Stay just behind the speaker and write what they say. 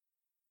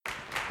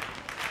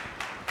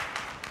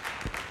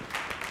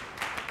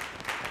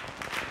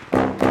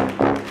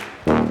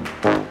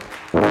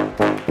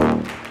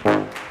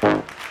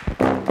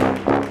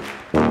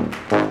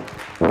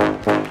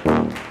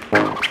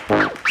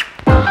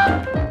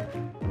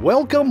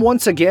Welcome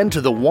once again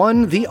to the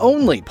one, the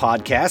only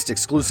podcast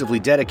exclusively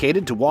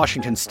dedicated to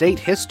Washington State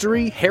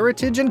history,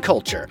 heritage, and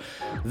culture.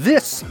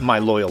 This, my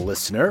loyal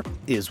listener,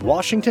 is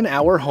Washington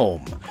Our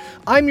Home.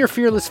 I'm your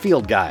fearless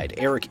field guide,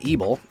 Eric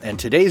Ebel, and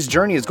today's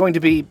journey is going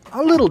to be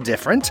a little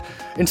different.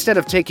 Instead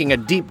of taking a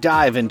deep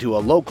dive into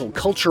a local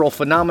cultural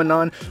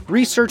phenomenon,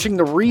 researching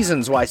the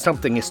reasons why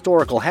something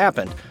historical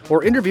happened,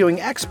 or interviewing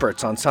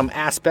experts on some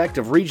aspect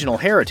of regional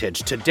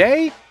heritage,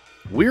 today,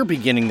 we're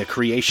beginning the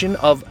creation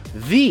of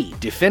the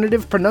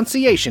definitive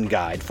pronunciation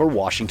guide for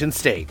Washington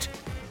State.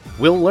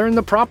 We'll learn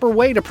the proper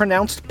way to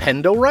pronounce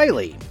Pend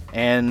Oreilly.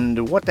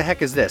 And what the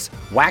heck is this?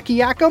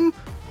 Wackiacum?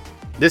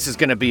 This is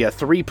going to be a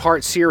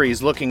 3-part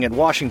series looking at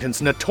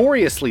Washington's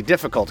notoriously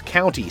difficult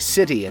county,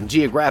 city, and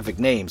geographic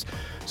names.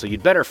 So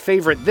you'd better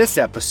favorite this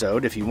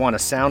episode if you want to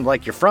sound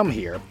like you're from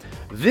here.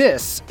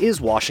 This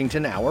is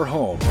Washington Our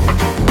Home.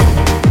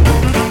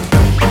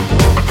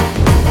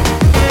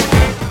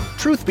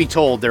 Truth be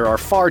told, there are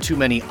far too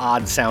many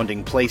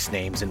odd-sounding place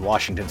names in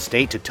Washington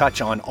State to touch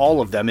on all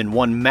of them in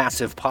one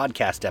massive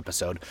podcast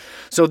episode.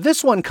 So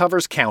this one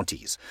covers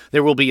counties.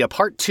 There will be a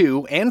part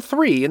 2 and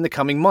 3 in the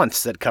coming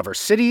months that cover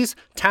cities,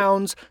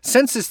 towns,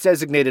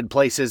 census-designated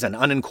places, and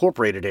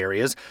unincorporated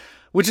areas,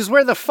 which is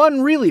where the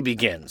fun really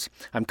begins.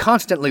 I'm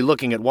constantly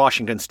looking at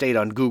Washington State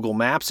on Google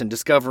Maps and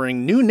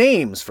discovering new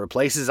names for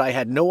places I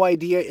had no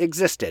idea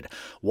existed.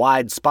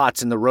 Wide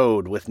spots in the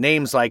road with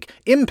names like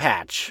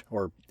Impatch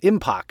or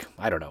Impac,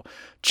 I don't know,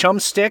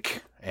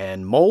 Chumstick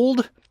and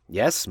Mold.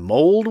 Yes,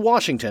 Mold,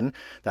 Washington.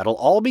 That'll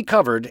all be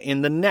covered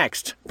in the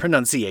next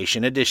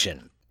pronunciation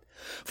edition.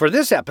 For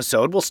this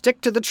episode, we'll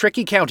stick to the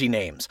tricky county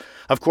names.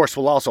 Of course,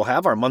 we'll also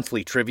have our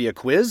monthly trivia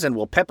quiz, and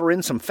we'll pepper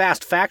in some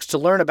fast facts to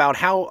learn about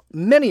how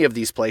many of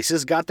these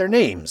places got their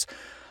names.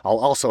 I'll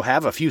also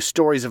have a few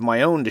stories of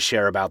my own to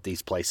share about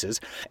these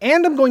places,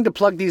 and I'm going to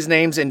plug these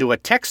names into a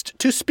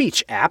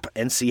text-to-speech app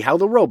and see how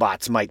the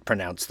robots might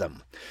pronounce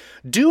them.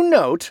 Do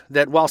note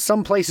that while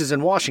some places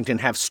in Washington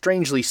have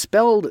strangely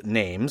spelled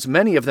names,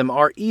 many of them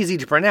are easy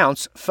to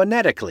pronounce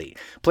phonetically.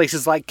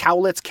 Places like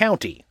Cowlitz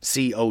County,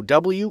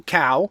 C-O-W,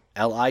 Cow,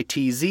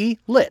 L-I-T-Z,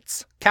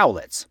 Litz,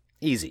 Cowlitz,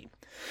 easy.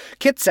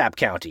 Kitsap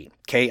County,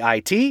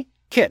 K-I-T,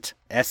 Kit,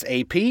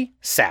 S-A-P,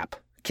 Sap,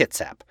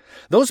 Kitsap.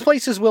 Those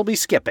places we'll be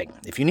skipping.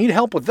 If you need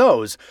help with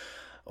those,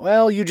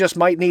 well, you just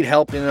might need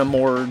help in a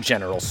more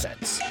general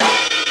sense.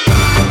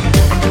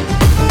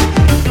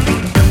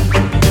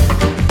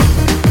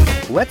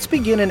 Let's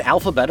begin in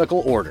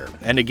alphabetical order,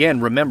 and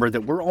again remember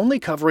that we're only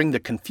covering the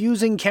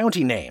confusing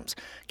county names.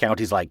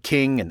 Counties like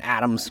King and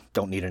Adams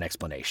don't need an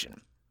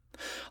explanation.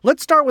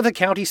 Let's start with a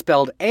county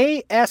spelled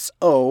A-S-O-T-I-N.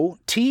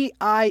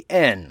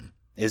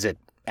 Is it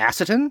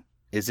Asotin?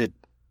 Is it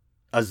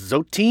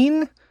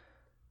Azotine?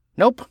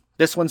 Nope,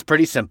 this one's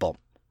pretty simple.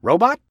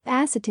 Robot?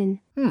 Asotin.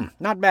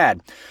 Not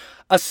bad.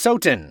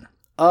 Asotin.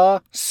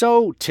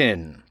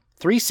 Asotin.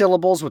 3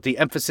 syllables with the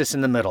emphasis in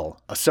the middle.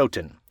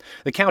 Asotin.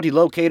 The county,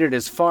 located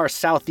as far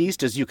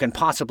southeast as you can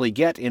possibly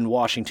get in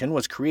Washington,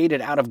 was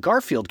created out of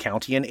Garfield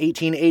County in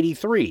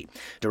 1883.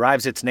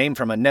 Derives its name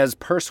from a Nez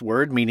Perce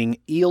word meaning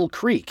Eel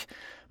Creek.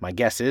 My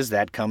guess is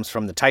that comes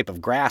from the type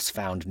of grass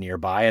found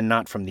nearby and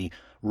not from the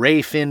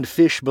ray-finned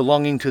fish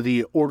belonging to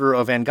the order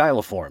of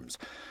Anguilliformes.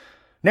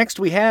 Next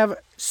we have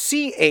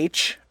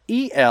C-H-E-L-A-N.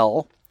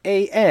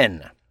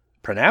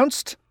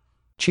 Pronounced?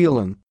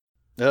 Chelan.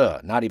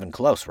 Not even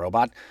close,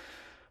 robot.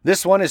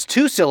 This one is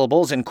 2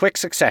 syllables in quick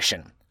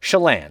succession.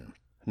 Chelan.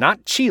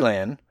 Not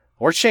Chelan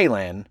or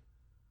Chelan.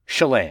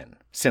 Chelan.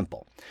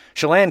 Simple.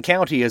 Chelan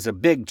County is a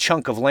big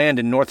chunk of land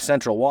in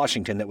north-central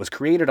Washington that was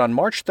created on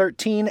March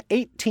 13,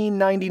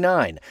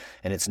 1899,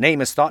 and its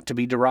name is thought to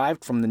be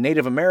derived from the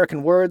Native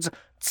American words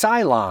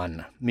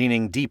Ceylon,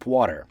 meaning deep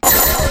water.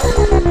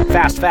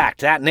 Fast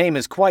fact, that name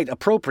is quite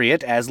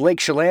appropriate as Lake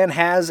Chelan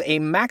has a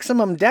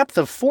maximum depth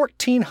of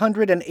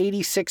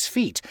 1,486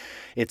 feet.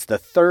 It's the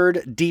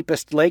 3rd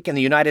deepest lake in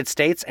the United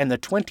States and the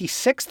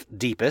 26th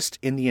deepest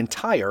in the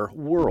entire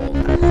world.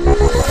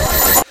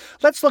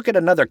 Let's look at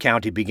another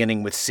county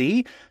beginning with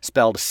C,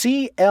 spelled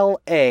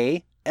C-L-A-L-L-A-M.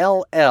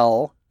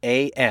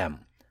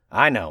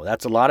 I know,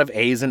 that's a lot of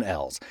A's and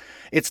L's.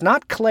 It's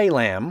not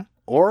Claylam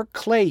or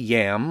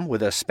Clayyam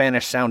with a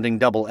Spanish-sounding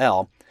double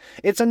L.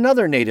 It's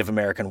another Native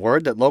American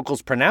word that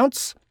locals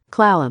pronounce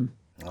Clallam.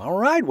 All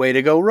right, way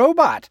to go,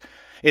 robot.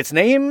 It's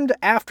named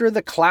after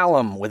the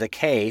Clallam with a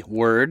K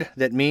word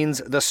that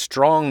means the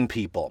strong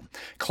people.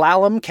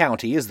 Clallam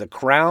County is the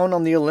crown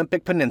on the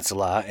Olympic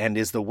Peninsula and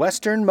is the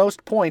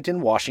westernmost point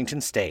in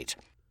Washington State.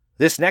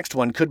 This next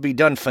one could be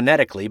done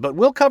phonetically, but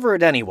we'll cover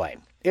it anyway.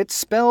 It's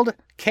spelled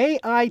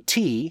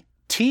K-I-T-T-I-T-A-S.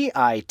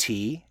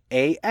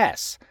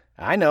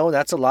 I know,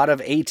 that's a lot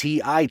of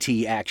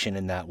A-T-I-T action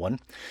in that one.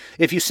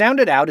 If you sound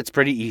it out, it's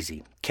pretty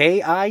easy.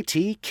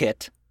 K-I-T,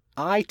 kit,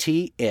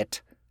 I-T,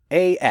 it,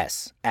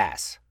 A-S,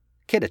 ass.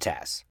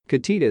 Kittitas.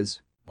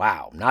 Katitas.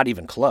 Wow, not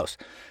even close.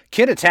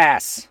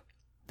 Kittitas.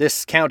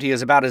 This county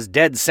is about as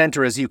dead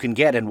center as you can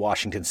get in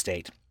Washington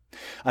State.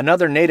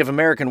 Another Native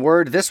American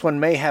word, this one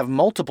may have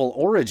multiple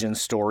origin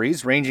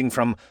stories ranging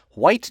from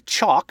white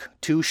chalk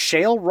to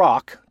shale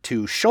rock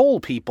to shoal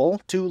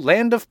people to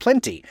land of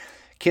plenty.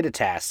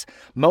 Kittitas.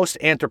 Most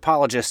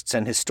anthropologists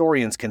and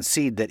historians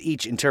concede that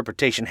each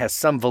interpretation has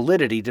some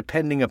validity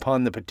depending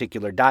upon the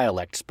particular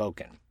dialect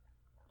spoken.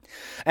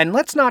 And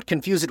let's not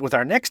confuse it with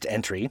our next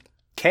entry,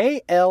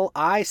 Klickitat.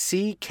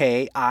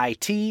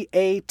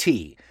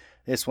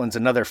 This one's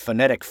another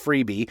phonetic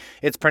freebie.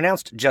 It's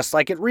pronounced just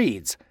like it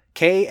reads.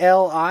 Klick,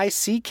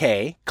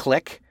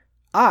 click,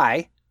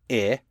 I-I-T-A-T,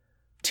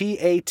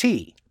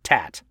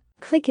 tat.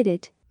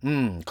 Klickitat.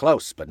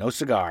 Close, but no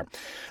cigar.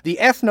 The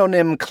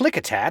ethnonym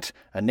Klickitat,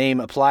 a name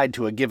applied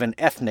to a given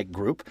ethnic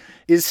group,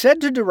 is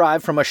said to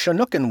derive from a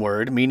Chinookan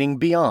word meaning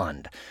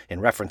beyond, in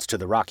reference to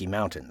the Rocky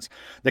Mountains.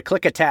 The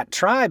Klickitat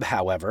tribe,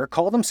 however,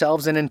 call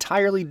themselves an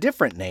entirely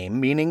different name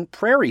meaning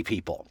prairie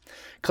people.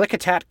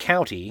 Klickitat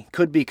County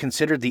could be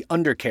considered the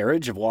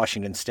undercarriage of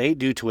Washington State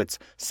due to its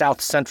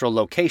south-central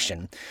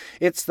location.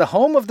 It's the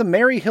home of the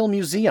Mary Hill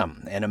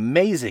Museum, an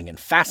amazing and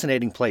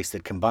fascinating place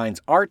that combines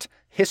art,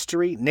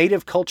 history,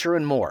 native culture,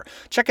 and more.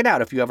 Check it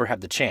out if you ever have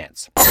the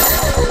chance.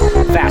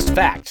 Fast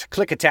fact,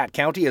 Klickitat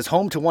County is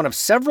home to one of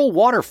several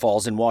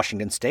waterfalls in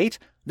Washington State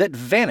that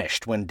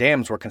vanished when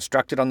dams were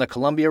constructed on the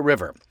Columbia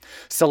River.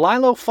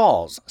 Celilo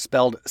Falls,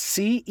 spelled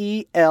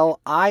C-E-L-I-L-O,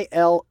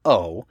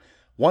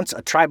 once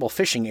a tribal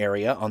fishing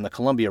area on the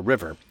Columbia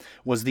River,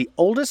 was the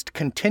oldest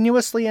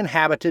continuously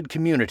inhabited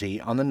community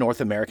on the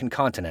North American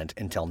continent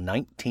until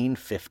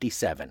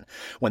 1957,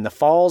 when the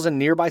falls and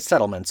nearby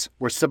settlements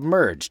were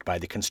submerged by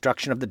the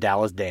construction of the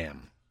Dallas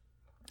Dam.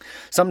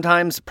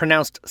 Sometimes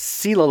pronounced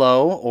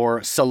Sililo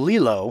or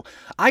Solilo,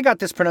 I got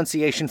this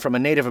pronunciation from a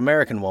Native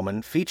American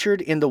woman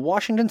featured in the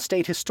Washington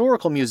State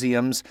Historical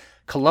Museum's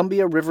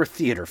Columbia River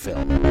Theater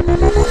film.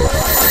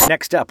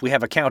 Next up, we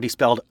have a county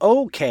spelled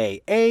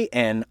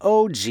Okanogan.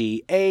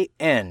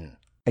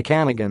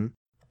 Okanogan.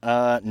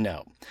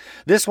 No.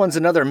 This one's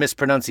another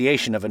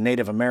mispronunciation of a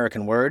Native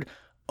American word.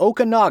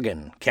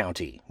 Okanogan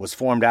County was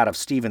formed out of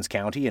Stevens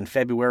County in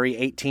February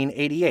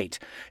 1888.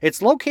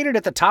 It's located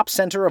at the top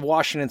center of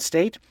Washington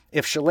State.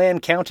 If Chelan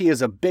County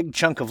is a big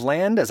chunk of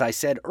land, as I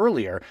said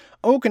earlier,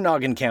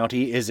 Okanogan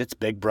County is its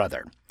big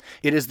brother.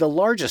 It is the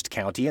largest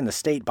county in the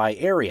state by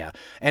area,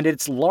 and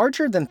it's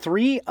larger than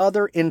 3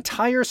 other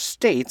entire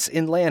states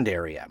in land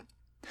area.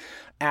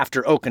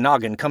 After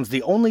Okanogan comes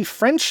the only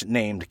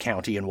French-named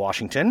county in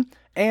Washington,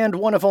 and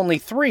one of only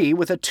 3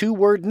 with a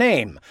 2-word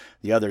name,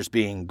 the others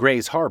being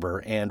Grays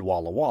Harbor and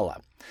Walla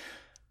Walla.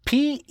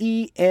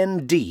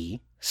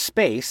 P-E-N-D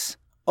space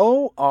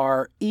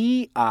O-R-E-I-L-L-E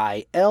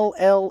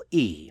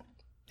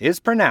is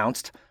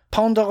pronounced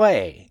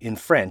Ponderay in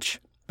French,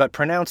 but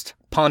pronounced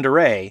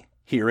Ponderay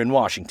here in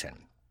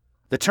Washington.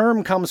 The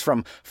term comes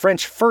from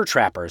French fur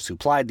trappers who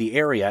plied the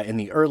area in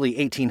the early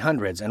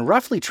 1800s and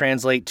roughly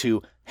translate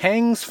to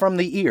hangs from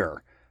the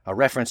ear, a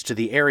reference to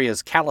the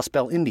area's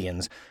Kalispel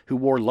Indians who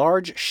wore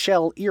large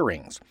shell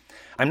earrings.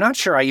 I'm not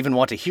sure I even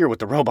want to hear what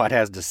the robot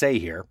has to say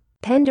here.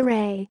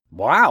 Penderay.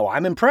 Wow,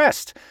 I'm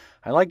impressed.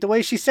 I like the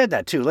way she said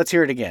that, too. Let's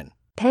hear it again.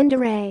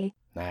 Penderay.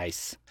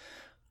 Nice.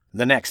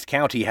 The next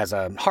county has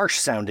a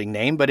harsh-sounding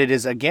name, but it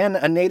is again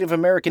a Native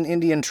American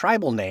Indian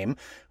tribal name,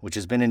 which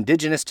has been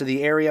indigenous to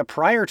the area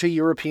prior to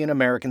European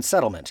American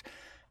settlement.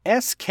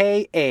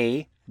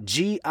 S-K-A-G-I-T,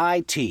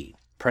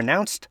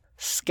 pronounced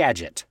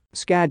Skagit.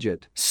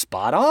 Skagit.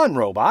 Spot on,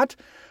 robot.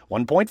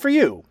 1 point for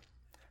you.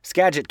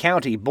 Skagit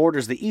County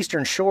borders the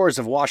eastern shores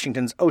of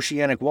Washington's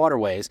oceanic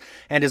waterways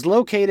and is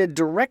located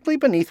directly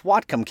beneath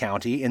Whatcom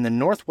County in the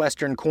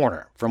northwestern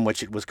corner, from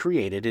which it was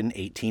created in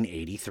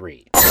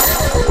 1883.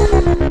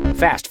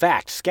 Fast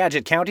fact,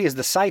 Skagit County is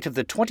the site of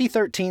the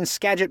 2013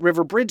 Skagit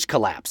River Bridge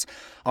collapse.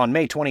 On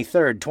May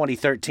 23,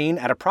 2013,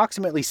 at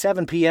approximately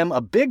 7 p.m., a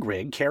big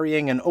rig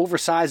carrying an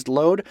oversized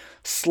load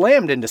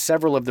slammed into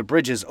several of the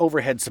bridge's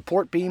overhead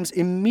support beams,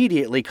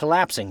 immediately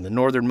collapsing the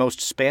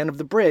northernmost span of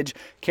the bridge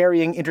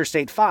carrying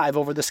Interstate 5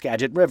 over the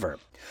Skagit River.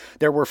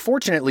 There were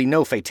fortunately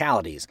no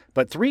fatalities,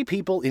 but 3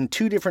 people in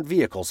 2 different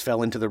vehicles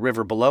fell into the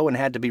river below and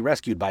had to be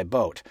rescued by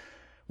boat.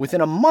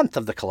 Within a month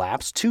of the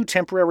collapse, 2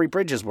 temporary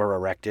bridges were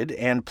erected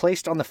and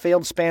placed on the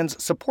failed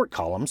span's support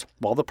columns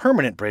while the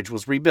permanent bridge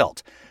was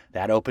rebuilt.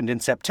 That opened in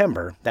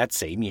September that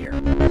same year.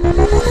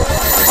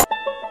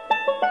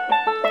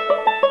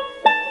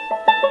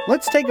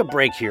 Let's take a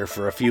break here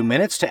for a few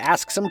minutes to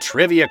ask some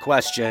trivia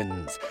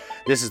questions.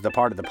 This is the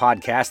part of the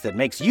podcast that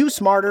makes you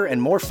smarter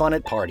and more fun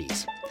at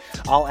parties.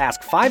 I'll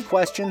ask 5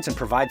 questions and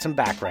provide some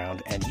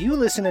background, and you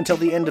listen until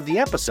the end of the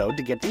episode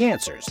to get the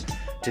answers.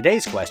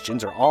 Today's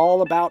questions are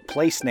all about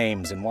place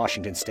names in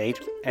Washington State,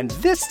 and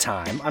this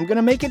time I'm going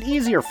to make it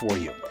easier for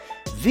you.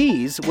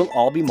 These will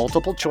all be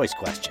multiple choice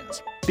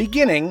questions,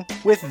 beginning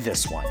with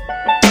this one.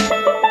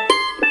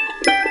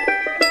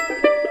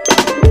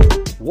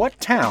 What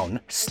town,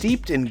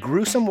 steeped in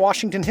gruesome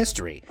Washington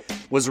history,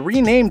 was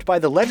renamed by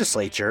the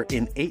legislature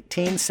in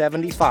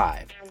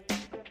 1875?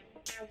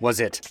 Was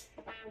it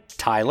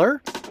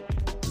Tyler,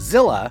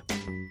 Zillah,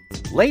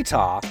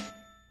 Latah,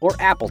 or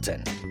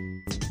Appleton?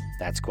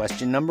 That's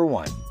question number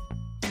 1.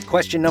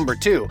 Question number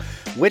 2.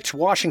 Which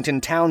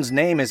Washington town's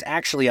name is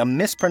actually a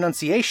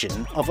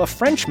mispronunciation of a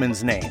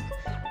Frenchman's name?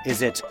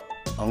 Is it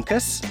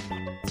Uncas,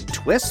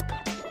 Twisp,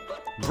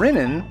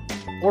 Brinnon,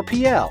 or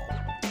Piel?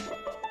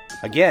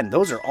 Again,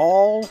 those are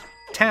all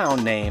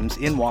town names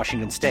in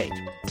Washington state.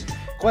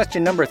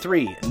 Question number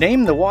 3.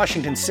 Name the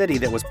Washington city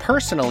that was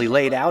personally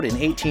laid out in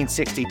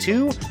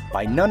 1862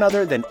 by none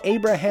other than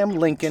Abraham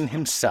Lincoln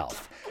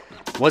himself.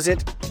 Was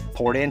it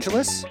Port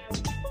Angeles,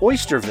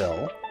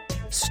 Oysterville,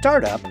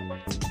 Startup,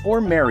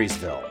 or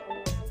Marysville?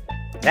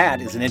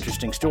 That is an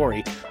interesting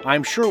story.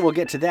 I'm sure we'll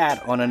get to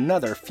that on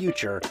another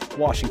future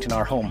Washington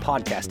Our Home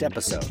podcast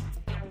episode.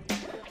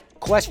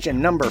 Question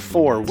number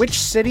 4. Which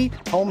city,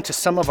 home to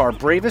some of our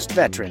bravest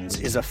veterans,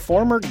 is a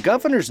former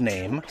governor's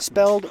name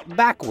spelled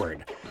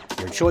backward?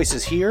 Your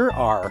choices here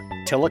are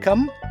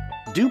Tillicum,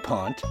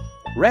 DuPont,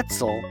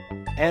 Retzel,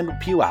 and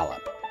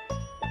Puyallup.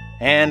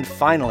 And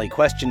finally,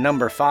 question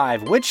number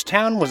 5. Which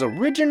town was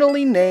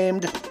originally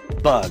named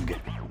Bug?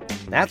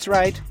 That's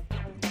right,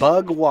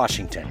 Bug,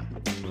 Washington.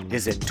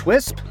 Is it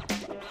Twisp,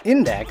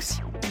 Index,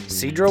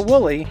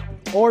 Sedro-Woolley,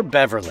 or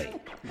Beverly?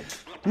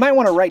 You might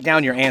want to write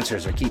down your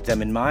answers or keep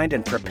them in mind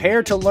and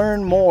prepare to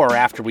learn more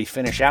after we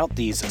finish out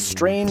these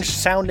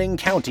strange-sounding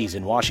counties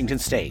in Washington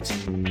state.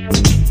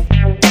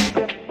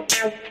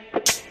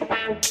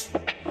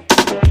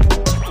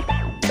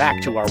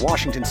 Back to our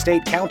Washington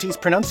State Counties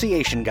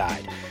Pronunciation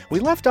Guide. We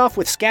left off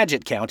with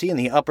Skagit County in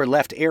the upper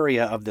left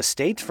area of the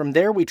state. From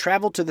there, we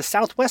traveled to the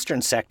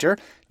southwestern sector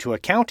to a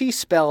county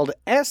spelled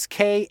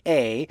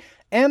Skamenia.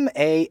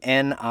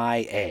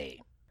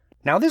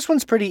 Now, this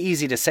one's pretty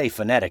easy to say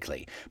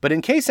phonetically, but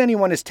in case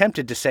anyone is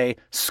tempted to say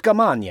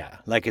Scamania,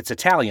 like it's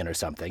Italian or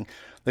something,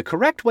 the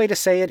correct way to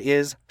say it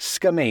is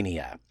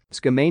Scamania.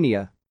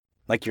 Scamania.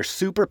 Like you're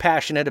super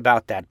passionate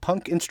about that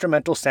punk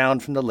instrumental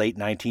sound from the late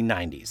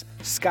 1990s.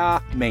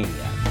 Ska-mania.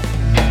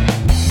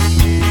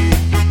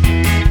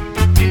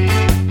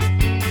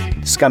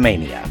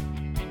 Scamania.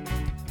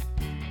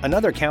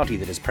 Another county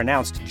that is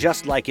pronounced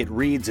just like it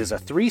reads is a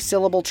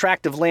 3-syllable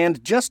tract of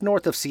land just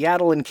north of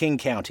Seattle in King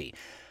County.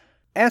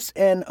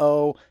 Snohomish.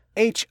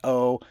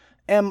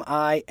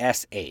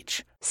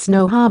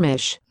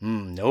 Snohomish.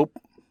 Nope.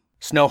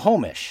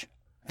 Snohomish.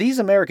 These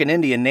American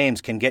Indian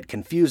names can get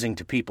confusing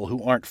to people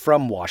who aren't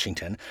from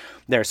Washington.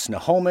 There's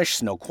Snohomish,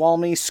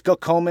 Snoqualmie,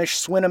 Skokomish,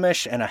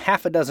 Swinomish, and a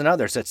half a dozen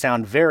others that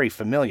sound very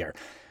familiar.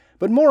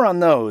 But more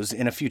on those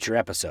in a future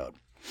episode.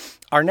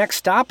 Our next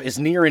stop is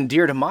near and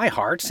dear to my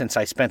heart since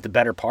I spent the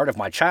better part of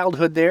my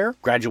childhood there,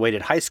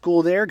 graduated high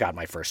school there, got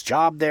my first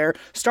job there,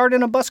 starred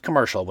in a bus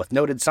commercial with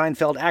noted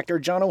Seinfeld actor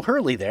John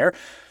O'Hurley there,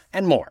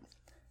 and more.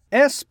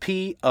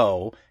 Spokane.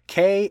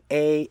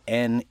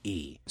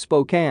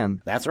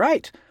 Spokane. That's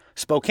right.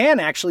 Spokane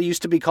actually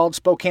used to be called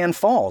Spokane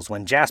Falls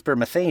when Jasper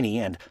Matheny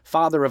and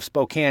father of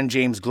Spokane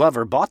James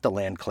Glover bought the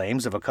land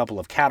claims of a couple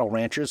of cattle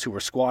ranchers who were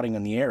squatting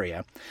in the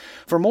area.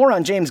 For more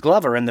on James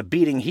Glover and the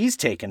beating he's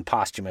taken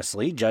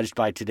posthumously, judged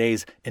by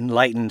today's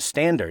enlightened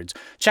standards,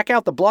 check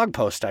out the blog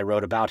post I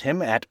wrote about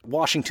him at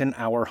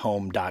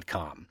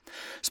WashingtonOurHome.com.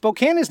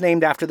 Spokane is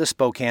named after the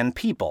Spokane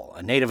people,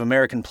 a Native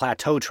American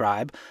plateau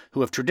tribe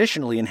who have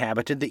traditionally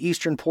inhabited the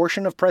eastern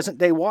portion of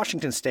present-day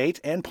Washington state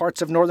and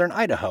parts of northern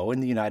Idaho in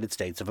the United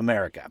States of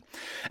America.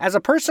 As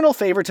a personal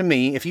favor to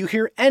me, if you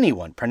hear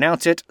anyone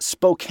pronounce it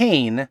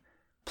Spokane,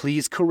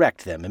 please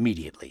correct them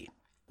immediately.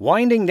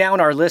 Winding down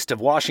our list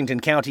of Washington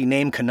County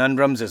name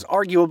conundrums is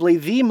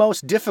arguably the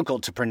most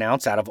difficult to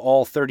pronounce out of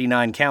all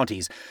 39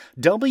 counties,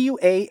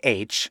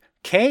 Wahkiakum.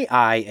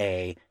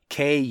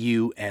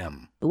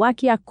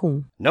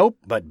 Wahkiakum. Nope,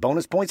 but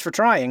bonus points for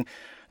trying.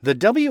 The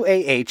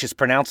WAH is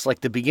pronounced like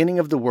the beginning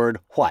of the word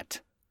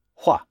what,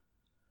 hua.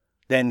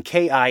 Then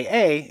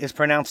KIA is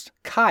pronounced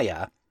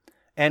kaya,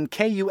 and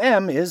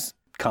KUM is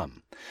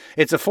come.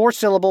 It's a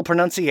 4-syllable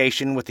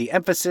pronunciation with the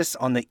emphasis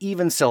on the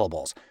even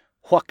syllables.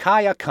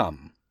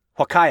 Wahkiakum.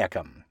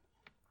 Wahkiakum.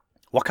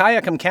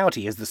 Wahkiakum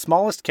County is the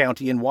smallest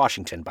county in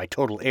Washington by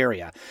total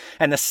area,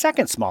 and the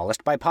second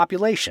smallest by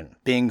population,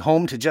 being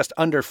home to just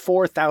under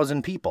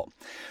 4,000 people.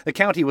 The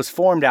county was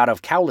formed out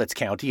of Cowlitz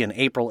County in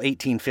April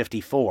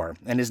 1854,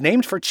 and is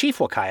named for Chief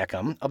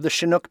Wahkiakum of the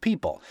Chinook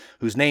people,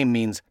 whose name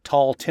means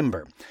tall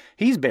timber.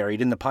 He's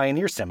buried in the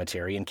Pioneer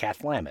Cemetery in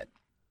Cathlamet.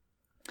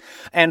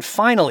 And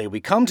finally,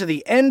 we come to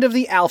the end of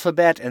the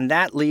alphabet, and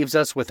that leaves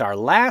us with our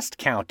last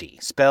county,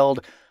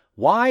 spelled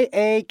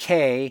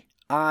Yakima.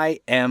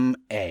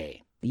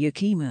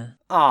 Yakima.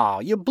 Aw,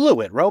 you blew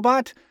it,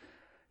 robot.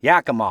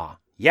 Yakima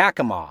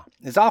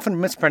is often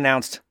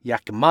mispronounced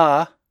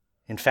Yakima.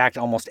 In fact,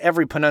 almost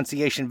every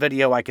pronunciation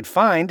video I could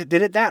find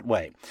did it that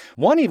way.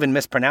 One even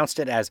mispronounced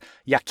it as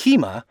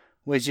Yakima,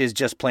 which is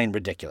just plain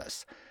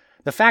ridiculous.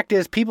 The fact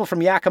is, people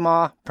from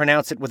Yakima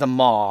pronounce it with a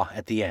ma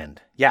at the end.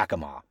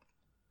 Yakima.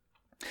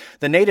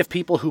 The native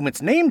people whom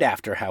it's named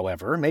after,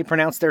 however, may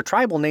pronounce their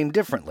tribal name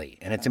differently,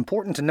 and it's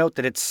important to note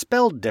that it's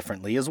spelled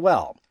differently as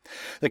well.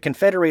 The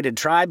Confederated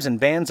Tribes and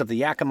Bands of the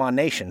Yakima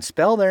Nation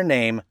spell their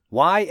name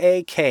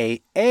Yakama.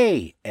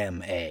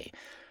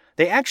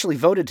 They actually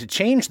voted to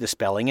change the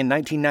spelling in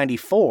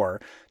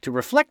 1994 to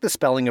reflect the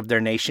spelling of their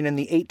nation in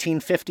the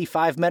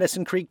 1855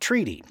 Medicine Creek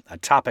Treaty, a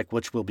topic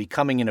which will be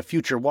coming in a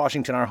future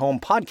Washington Our Home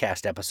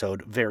podcast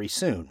episode very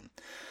soon.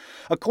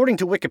 According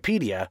to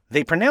Wikipedia,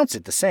 they pronounce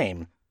it the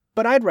same,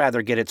 but I'd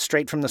rather get it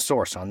straight from the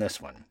source on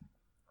this one.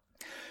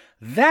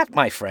 That,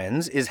 my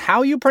friends, is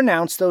how you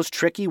pronounce those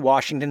tricky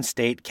Washington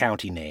state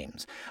county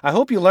names. I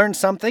hope you learned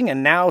something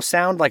and now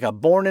sound like a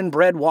born and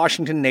bred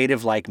Washington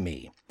native like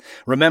me.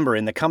 Remember,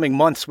 in the coming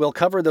months, we'll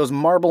cover those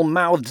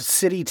marble-mouthed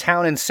city,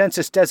 town, and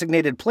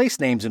census-designated place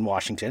names in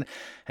Washington,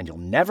 and you'll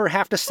never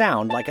have to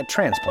sound like a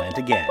transplant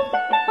again.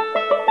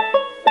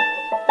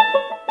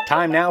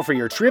 Time now for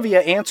your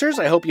trivia answers.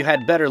 I hope you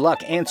had better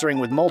luck answering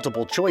with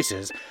multiple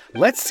choices.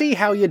 Let's see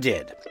how you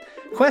did.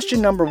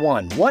 Question number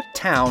 1. What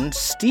town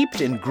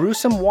steeped in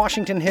gruesome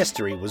Washington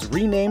history was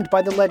renamed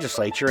by the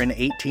legislature in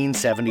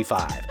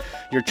 1875?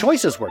 Your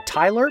choices were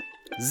Tyler,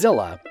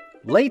 Zillah,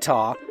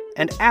 Latah,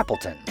 and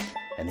Appleton.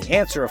 And the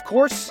answer, of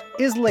course,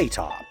 is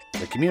Latah.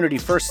 The community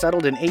first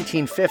settled in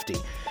 1850.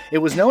 It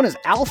was known as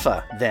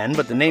Alpha then,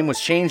 but the name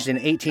was changed in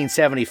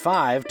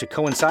 1875 to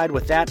coincide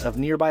with that of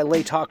nearby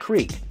Latah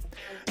Creek.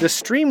 The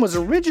stream was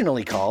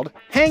originally called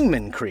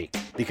Hangman Creek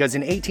because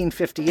in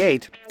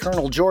 1858,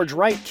 Colonel George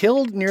Wright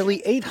killed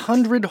nearly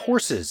 800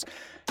 horses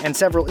and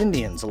several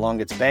Indians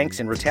along its banks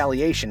in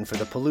retaliation for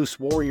the Palouse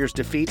Warriors'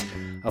 defeat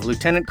of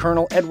Lieutenant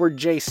Colonel Edward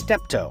J.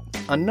 Steptoe,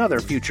 another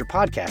future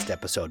podcast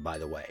episode, by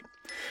the way.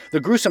 The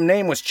gruesome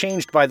name was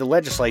changed by the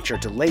legislature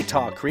to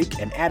Latah Creek,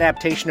 an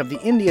adaptation of the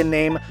Indian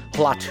name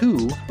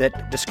Platou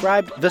that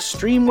described the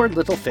stream where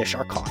little fish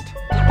are caught.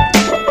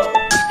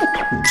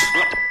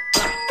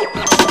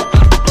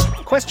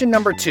 Question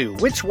number 2.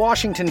 Which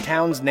Washington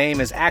town's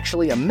name is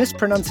actually a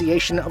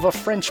mispronunciation of a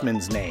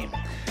Frenchman's name?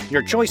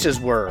 Your choices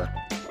were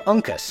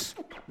Uncas,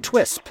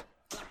 Twisp,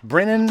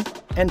 Brennan,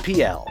 and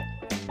Piel.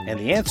 And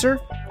the answer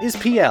is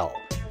Piel,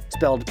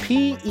 spelled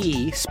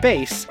P-E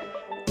space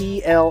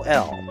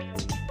E-L-L.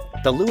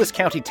 The Lewis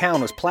County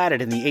town was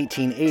platted in the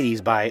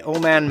 1880s by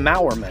Oman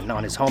Mowerman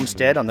on his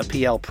homestead on the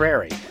Piel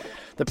Prairie.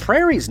 The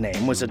prairie's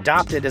name was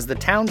adopted as the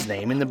town's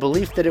name in the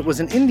belief that it was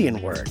an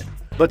Indian word,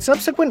 but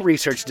subsequent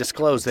research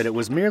disclosed that it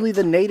was merely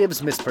the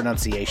natives'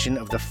 mispronunciation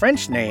of the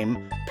French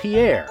name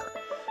Pierre.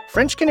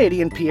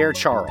 French-Canadian Pierre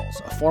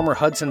Charles, a former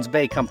Hudson's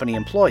Bay Company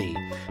employee,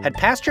 had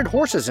pastured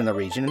horses in the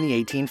region in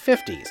the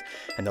 1850s,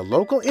 and the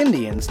local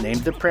Indians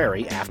named the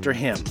prairie after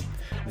him.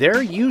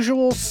 Their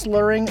usual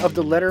slurring of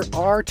the letter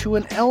R to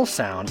an L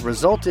sound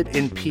resulted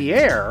in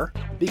Pierre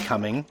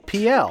becoming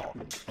Piel.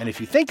 And if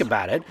you think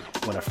about it,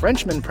 when a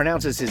Frenchman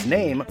pronounces his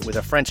name with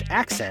a French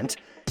accent,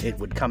 it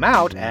would come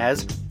out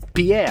as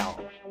Piel,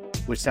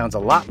 which sounds a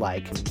lot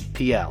like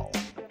Piel.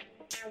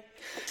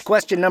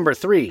 Question number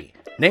 3.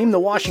 Name the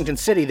Washington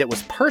city that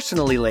was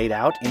personally laid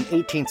out in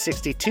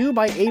 1862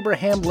 by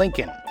Abraham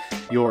Lincoln.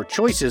 Your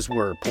choices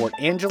were Port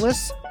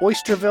Angeles,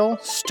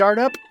 Oysterville,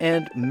 Startup,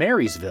 and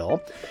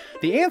Marysville.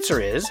 The answer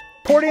is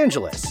Port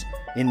Angeles.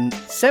 In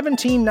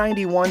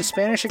 1791,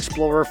 Spanish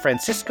explorer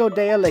Francisco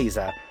de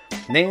Aleza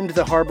named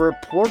the harbor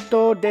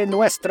Puerto de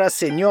Nuestra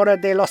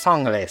Señora de los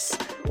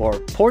Ángeles, or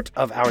Port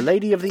of Our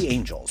Lady of the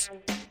Angels.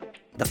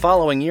 The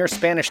following year,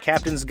 Spanish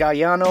captains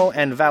Gallano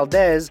and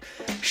Valdez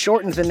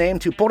shortened the name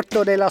to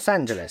Puerto de Los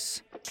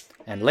Angeles.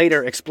 And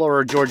later,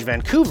 explorer George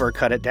Vancouver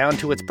cut it down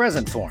to its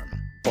present form,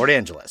 Port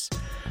Angeles.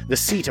 The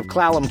seat of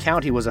Clallam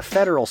County was a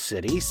federal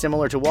city,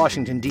 similar to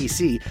Washington,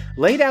 D.C.,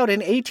 laid out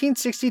in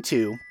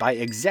 1862 by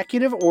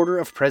executive order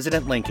of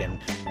President Lincoln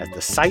as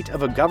the site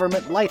of a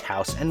government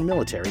lighthouse and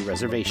military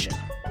reservation.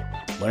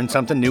 Learn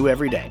something new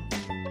every day.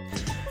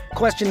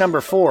 Question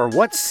number 4.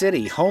 What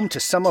city, home to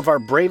some of our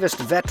bravest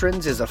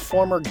veterans, is a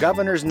former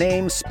governor's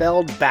name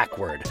spelled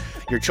backward?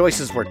 Your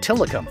choices were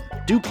Tillicum,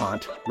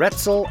 DuPont,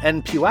 Retzel,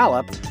 and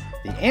Puyallup.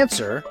 The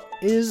answer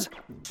is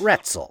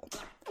Retzel.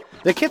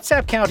 The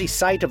Kitsap County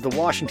site of the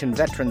Washington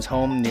Veterans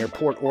Home near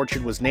Port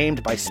Orchard was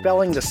named by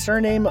spelling the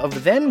surname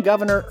of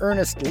then-Governor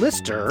Ernest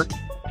Lister,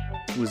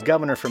 who was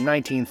governor from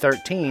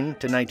 1913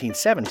 to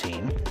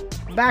 1917,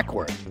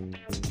 backward.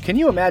 Can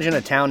you imagine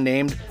a town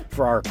named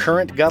for our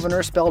current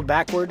governor spelled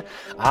backward?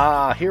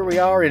 Here we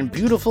are in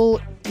beautiful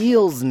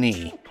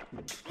Eelsney.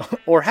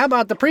 Or how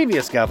about the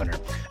previous governor?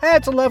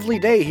 It's a lovely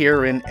day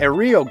here in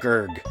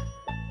Eriogurg.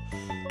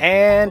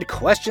 And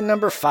question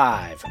number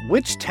 5.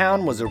 Which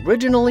town was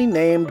originally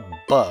named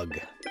Bug?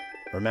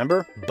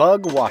 Remember,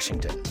 Bug,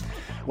 Washington.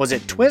 Was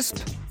it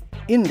Twisp,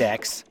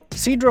 Index,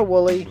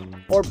 Sedro-Woolley,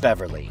 or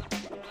Beverly?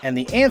 And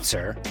the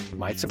answer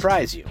might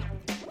surprise you.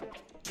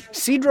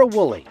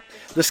 Sedro-Woolley.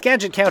 The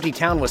Skagit County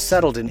town was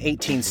settled in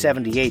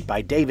 1878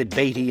 by David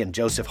Beatty and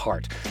Joseph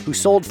Hart, who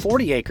sold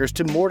 40 acres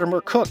to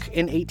Mortimer Cook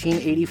in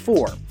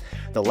 1884.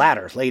 The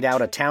latter laid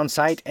out a town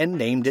site and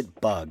named it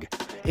Bug.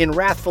 In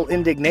wrathful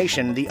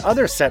indignation, the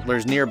other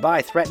settlers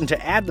nearby threatened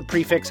to add the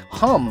prefix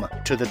hum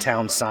to the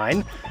town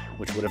sign,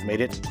 which would have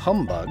made it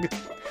humbug.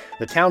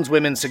 The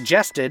townswomen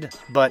suggested,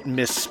 but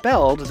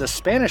misspelled, the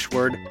Spanish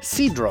word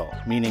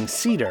cedro, meaning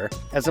cedar,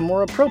 as a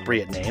more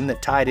appropriate name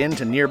that tied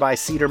into nearby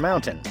Cedar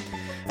Mountain.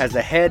 As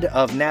the head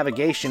of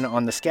navigation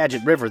on the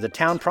Skagit River, the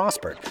town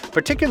prospered,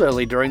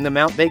 particularly during the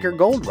Mount Baker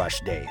Gold Rush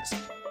days.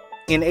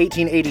 In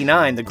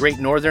 1889, the Great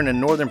Northern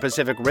and Northern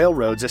Pacific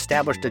Railroads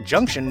established a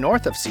junction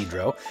north of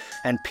Cedro,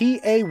 and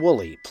P.A.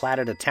 Woolley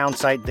platted a town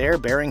site there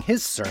bearing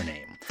his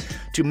surname.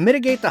 To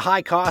mitigate the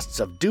high costs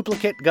of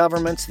duplicate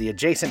governments, the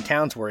adjacent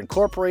towns were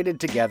incorporated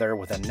together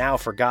with a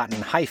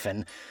now-forgotten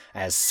hyphen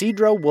as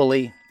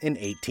Cedro-Woolley in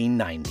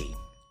 1890.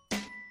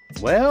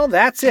 Well,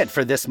 that's it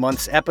for this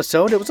month's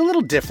episode. It was a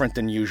little different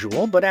than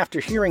usual, but after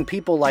hearing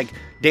people like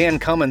Dan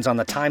Cummins on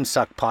the Time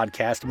Suck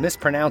podcast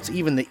mispronounce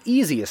even the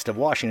easiest of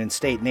Washington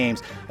State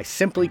names, I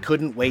simply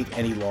couldn't wait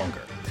any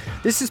longer.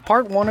 This is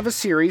part one of a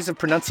series of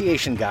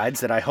pronunciation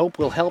guides that I hope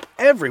will help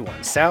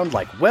everyone sound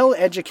like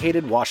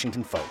well-educated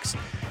Washington folks.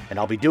 And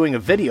I'll be doing a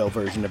video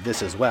version of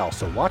this as well,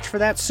 so watch for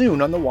that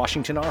soon on the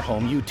Washington Our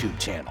Home YouTube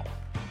channel.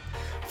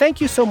 Thank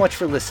you so much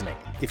for listening.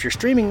 If you're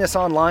streaming this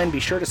online,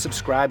 be sure to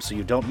subscribe so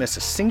you don't miss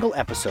a single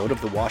episode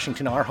of the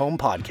Washington Our Home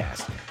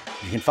podcast.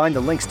 You can find the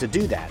links to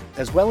do that,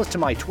 as well as to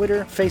my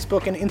Twitter,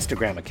 Facebook, and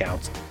Instagram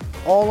accounts,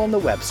 all on the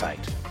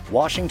website,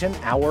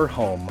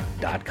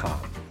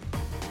 WashingtonOurHome.com.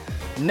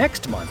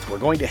 Next month, we're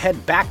going to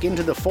head back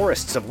into the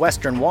forests of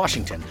western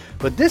Washington,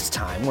 but this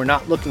time we're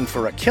not looking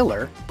for a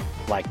killer,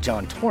 like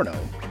John Torno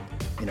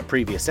in a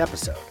previous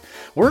episode.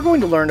 We're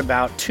going to learn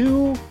about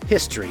two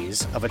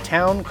histories of a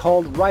town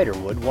called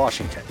Riderwood,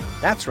 Washington.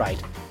 That's right,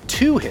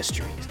 two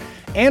histories.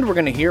 And we're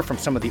going to hear from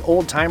some of the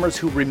old-timers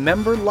who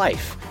remember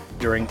life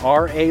during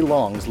R.A.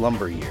 Long's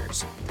lumber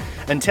years.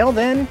 Until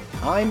then,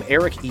 I'm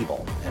Eric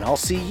Ebel, and I'll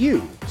see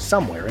you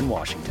somewhere in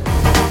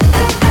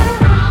Washington.